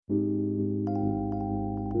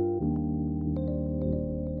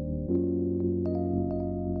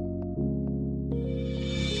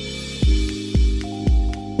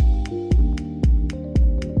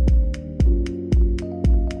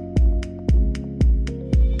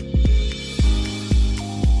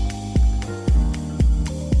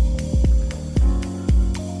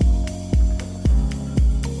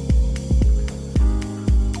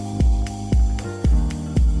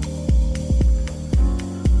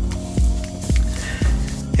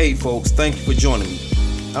Hey folks, thank you for joining me.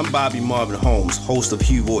 I'm Bobby Marvin Holmes, host of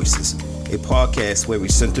huevoices, a podcast where we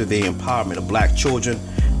center the empowerment of Black children,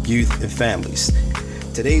 youth, and families.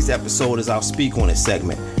 Today's episode is our Speak On It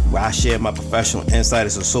segment, where I share my professional insight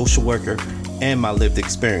as a social worker and my lived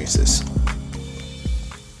experiences.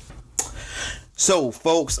 So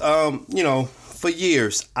folks, for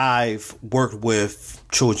years I've worked with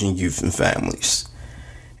children, youth, and families.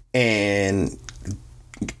 And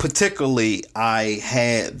particularly, I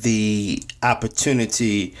had the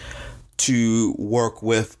opportunity to work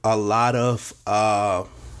with a lot of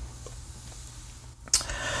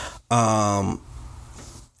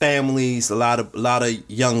families, a lot of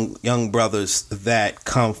young brothers that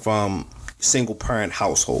come from single parent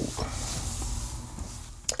household.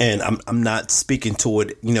 And I'm not speaking to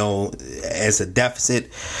it, as a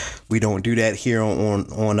deficit. We don't do that here on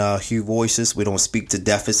huevoices. We don't speak to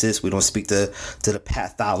deficits. We don't speak to the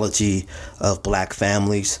pathology of Black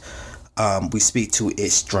families. We speak to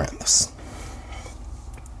its strengths.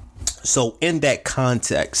 So in that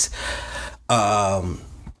context, a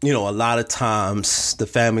lot of times the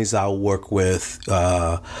families I work with,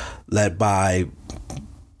 led by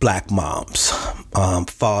Black moms,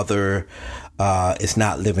 father is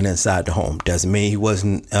not living inside the home. Doesn't mean he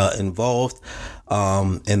wasn't involved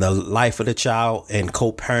in the life of the child and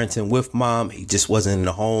co-parenting with mom. He just wasn't in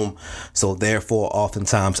the home. So therefore,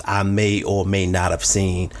 oftentimes I may or may not have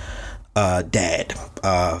seen dad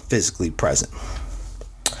physically present.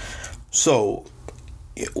 So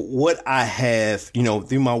what I have,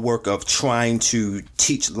 through my work of trying to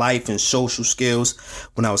teach life and social skills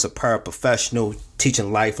when I was a paraprofessional,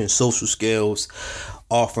 teaching life and social skills,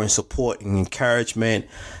 offering support and encouragement,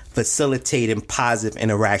 facilitating positive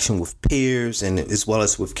interaction with peers and as well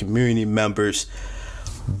as with community members.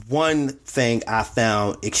 One thing I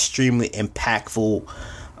found extremely impactful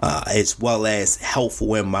as well as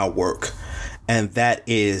helpful in my work, and that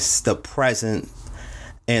is the presence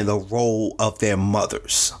and the role of their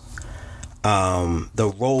mothers.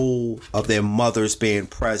 The role of their mothers being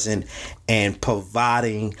present and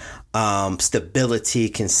providing stability,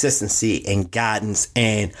 consistency, and guidance,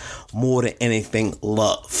 and more than anything,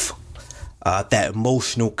 love. That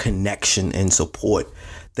emotional connection and support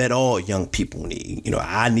that all young people need.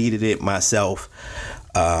 I needed it myself.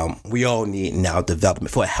 We all need now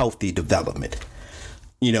development for a healthy development.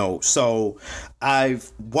 So I've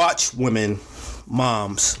watched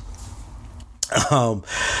moms,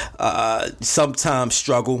 sometimes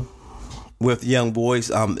struggle with young boys.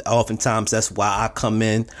 Oftentimes that's why I come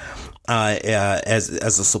in as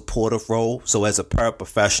a supportive role. So as a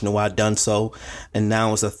paraprofessional, I've done so, and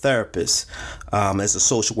now as a therapist, as a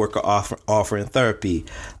social worker offering therapy,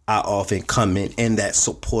 I often come in that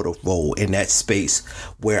supportive role, in that space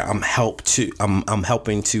where I'm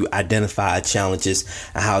helping to identify challenges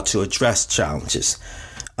and how to address challenges.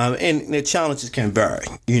 And the challenges can vary.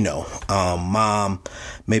 Mom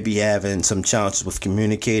may be having some challenges with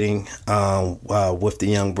communicating with the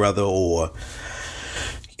young brother, or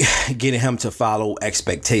getting him to follow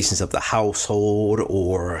expectations of the household,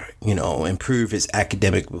 or improve his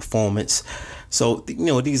academic performance. So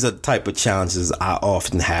these are the type of challenges I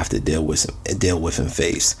often have to deal with and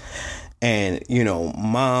face. And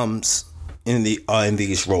moms in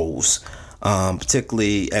these roles,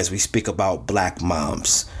 particularly as we speak about Black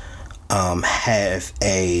moms, have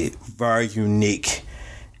a very unique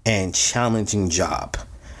and challenging job,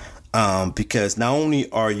 because not only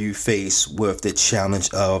are you faced with the challenge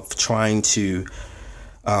of trying to,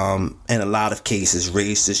 in a lot of cases,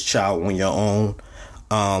 raise this child on your own,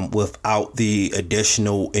 without the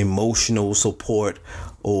additional emotional support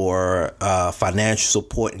or financial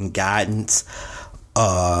support and guidance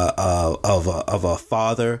of a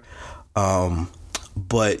father,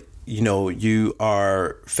 but you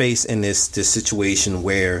are faced in this situation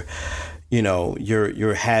where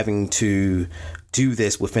you're having to do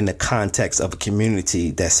this within the context of a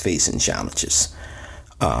community that's facing challenges.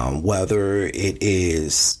 Whether it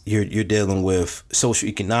is you're dealing with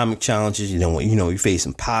socioeconomic challenges, you're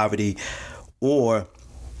facing poverty, or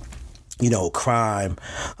crime,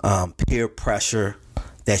 peer pressure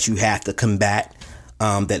that you have to combat,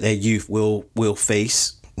 that youth will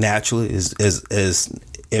face naturally, is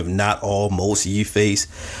if not all, most youth face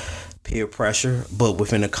peer pressure. But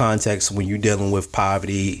within the context when you're dealing with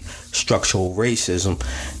poverty, structural racism,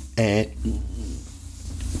 and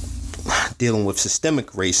dealing with systemic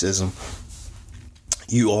racism,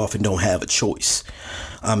 you often don't have a choice.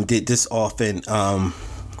 This often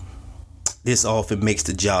makes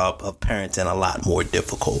the job of parenting a lot more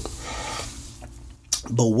difficult.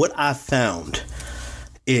 But what I found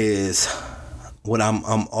is what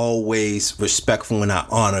I'm always respectful and I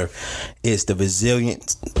honor is the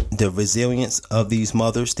resilience of these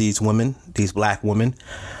mothers, these women, these black women,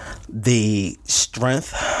 the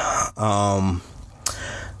strength,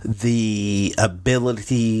 the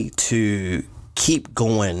ability to keep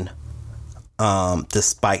going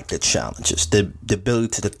despite the challenges, the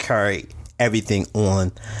ability to carry everything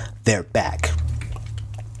on their back.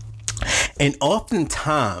 And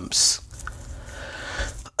oftentimes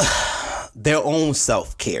their own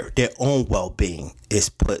self-care, their own well-being is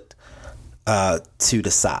put to the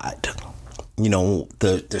side. You know,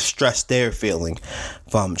 the stress they're feeling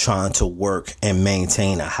from trying to work and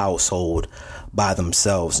maintain a household by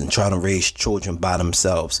themselves and trying to raise children by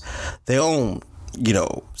themselves. Their own,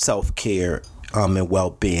 self-care and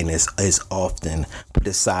well-being is often put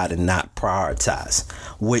aside and not prioritized,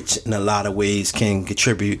 which in a lot of ways can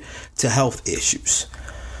contribute to health issues,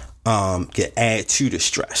 can add to the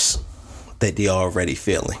stress that they're already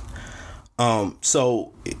feeling.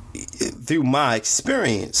 So through my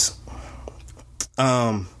experience,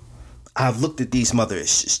 I've looked at these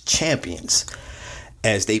mothers as champions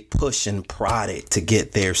as they push and prodded to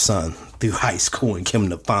get their son through high school and get him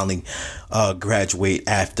to finally graduate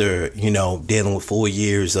after, dealing with 4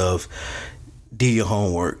 years of do your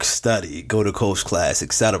homework, study, go to coach class,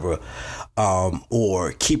 etc.,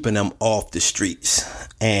 or keeping them off the streets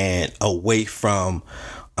and away from,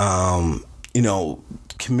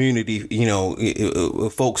 community,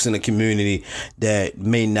 folks in the community that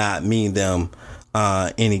may not mean them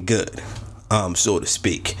any good, so to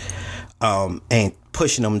speak, and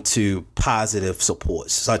pushing them to positive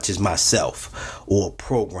supports such as myself or a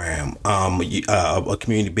program, a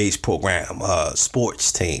community-based program, a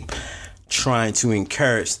sports team, trying to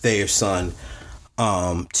encourage their son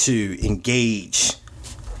to engage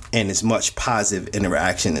in as much positive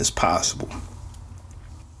interaction as possible.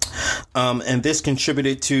 And this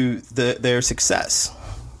contributed to their success.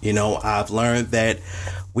 I've learned that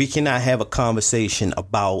we cannot have a conversation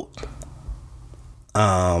about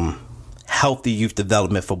healthy youth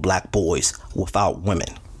development for black boys without women.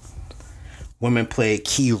 Women play a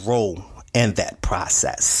key role in that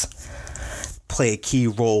process, play a key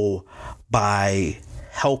role by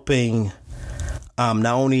helping, not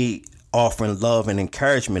only offering love and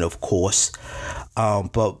encouragement, of course,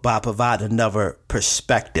 but by providing another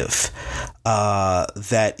perspective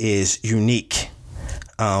that is unique,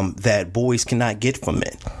 that boys cannot get from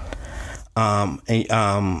men.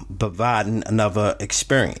 And providing another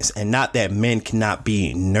experience, and not that men cannot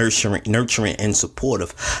be nurturing and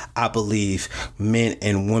supportive. I believe men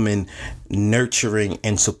and women nurturing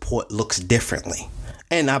and support looks differently,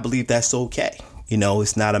 and I believe that's okay.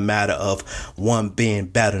 It's not a matter of one being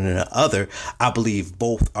better than the other. I believe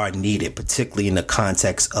both are needed, particularly in the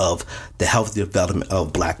context of the healthy development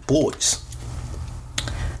of black boys.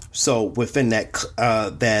 So within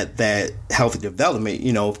that healthy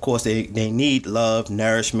development, of course, they need love,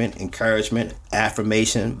 nourishment, encouragement,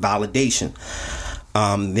 affirmation, validation.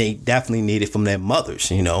 They definitely need it from their mothers.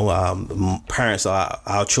 Parents are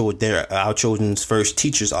our children's first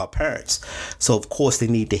teachers are parents. So of course they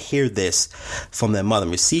need to hear this from their mother,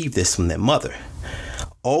 receive this from their mother.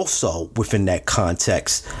 Also within that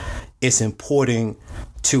context, it's important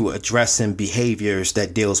to addressing behaviors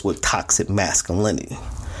that deals with toxic masculinity,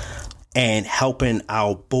 and helping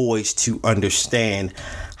our boys to understand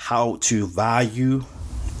how to value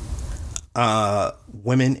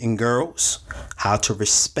women and girls, how to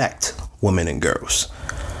respect women and girls.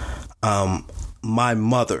 My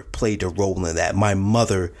mother played a role in that. My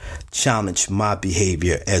mother challenged my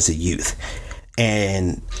behavior as a youth,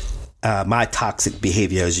 and my toxic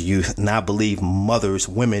behavior as a youth. And I believe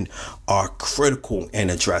women are critical in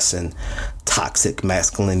addressing toxic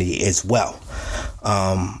masculinity as well.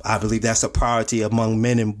 I believe that's a priority among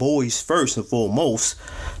men and boys first and foremost,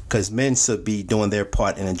 because men should be doing their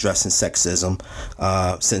part in addressing sexism,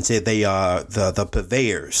 since they are the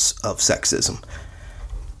purveyors of sexism.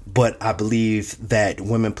 But I believe that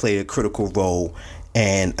women play a critical role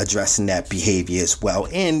in addressing that behavior as well,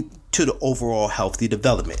 and to the overall healthy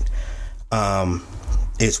development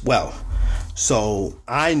as well. So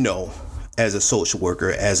I know, as a social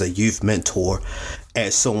worker, as a youth mentor,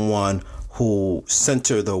 as someone who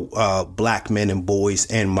center the black men and boys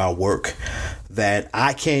in my work, that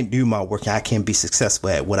I can't do my work, I can't be successful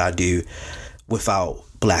at what I do without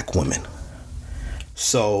black women.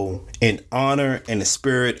 So in honor and the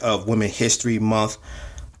spirit of Women History Month,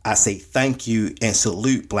 I say thank you and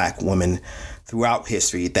salute black women throughout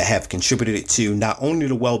history that have contributed to not only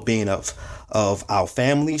the well-being of our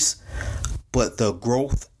families, but the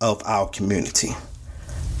growth of our community.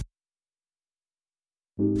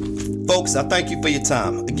 Folks, I thank you for your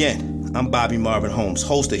time. Again, I'm Bobby Marvin Holmes,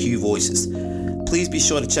 host of huevoices. Please be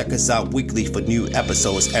sure to check us out weekly for new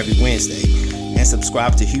episodes every Wednesday, and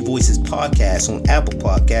subscribe to huevoices podcast on Apple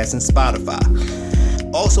Podcasts and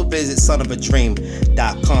Spotify. Also visit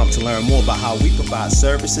sonofadream.com to learn more about how we provide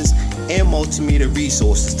services and multimedia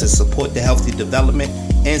resources to support the healthy development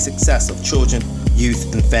and success of children,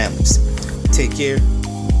 youth, and families. Take care.